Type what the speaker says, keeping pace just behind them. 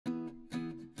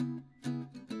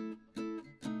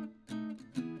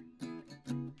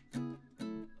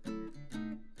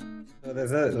So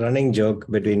there's a running joke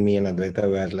between me and Advaita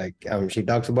where she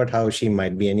talks about how she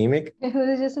might be anemic. There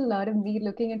was just a lot of me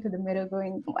looking into the mirror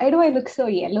going, why do I look so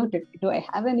yellow? Do I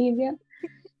have anemia?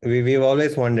 We've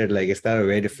always wondered, is there a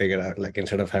way to figure out,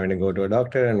 instead of having to go to a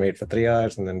doctor and wait for 3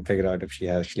 hours and then figure out if she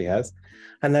actually has.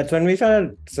 And that's when we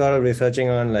started sort of researching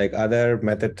on other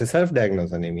methods to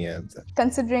self-diagnose anemia and stuff.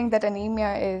 Considering that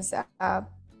anemia is a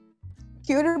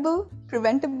curable,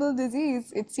 preventable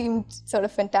disease, it seemed sort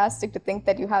of fantastic to think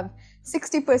that you have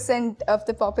 60% of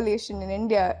the population in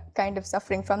India kind of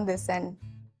suffering from this, and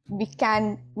we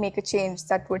can make a change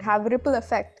that would have a ripple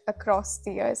effect across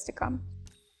the years to come.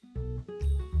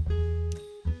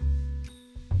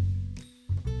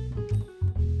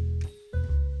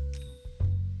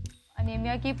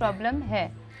 Anaemia की problem है।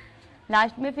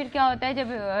 Last में फिर क्या होता है,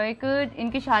 जब एक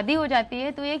इनकी शादी हो जाती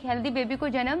है तो एक हेल्दी बेबी को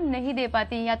जन्म नहीं दे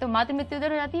पाती, या तो मातृ मृत्यु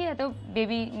दर हो जाती है या तो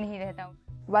बेबी नहीं रहता।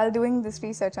 While doing this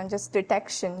research on just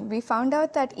detection, we found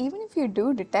out that even if you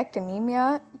do detect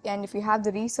anemia and if you have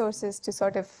the resources to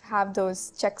sort of have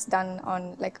those checks done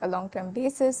on a long-term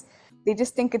basis, they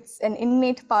just think it's an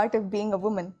innate part of being a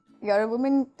woman. You're a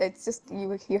woman, it's just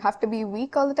you have to be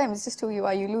weak all the time. It's just who you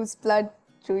are. You lose blood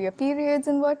through your periods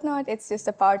and whatnot. It's just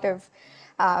a part of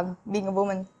being a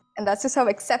woman. And that's just how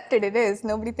accepted it is.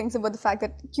 Nobody thinks about the fact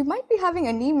that you might be having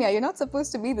anemia. You're not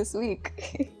supposed to be this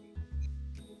weak.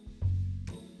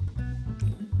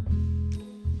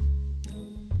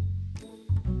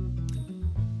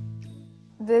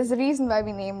 There's a reason why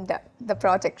we named the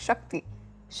project Shakti.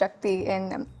 Shakti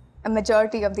in a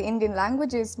majority of the Indian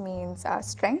languages means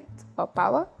strength or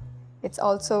power. It's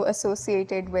also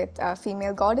associated with a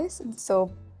female goddess.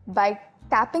 So by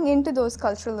tapping into those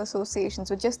cultural associations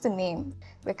with just the name,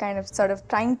 we're kind of sort of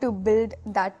trying to build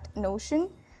that notion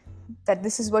that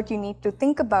this is what you need to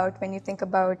think about when you think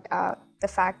about the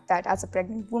fact that as a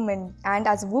pregnant woman and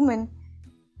as a woman,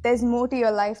 there's more to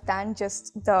your life than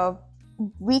just the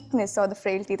weakness or the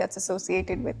frailty that's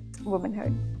associated with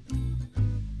womanhood.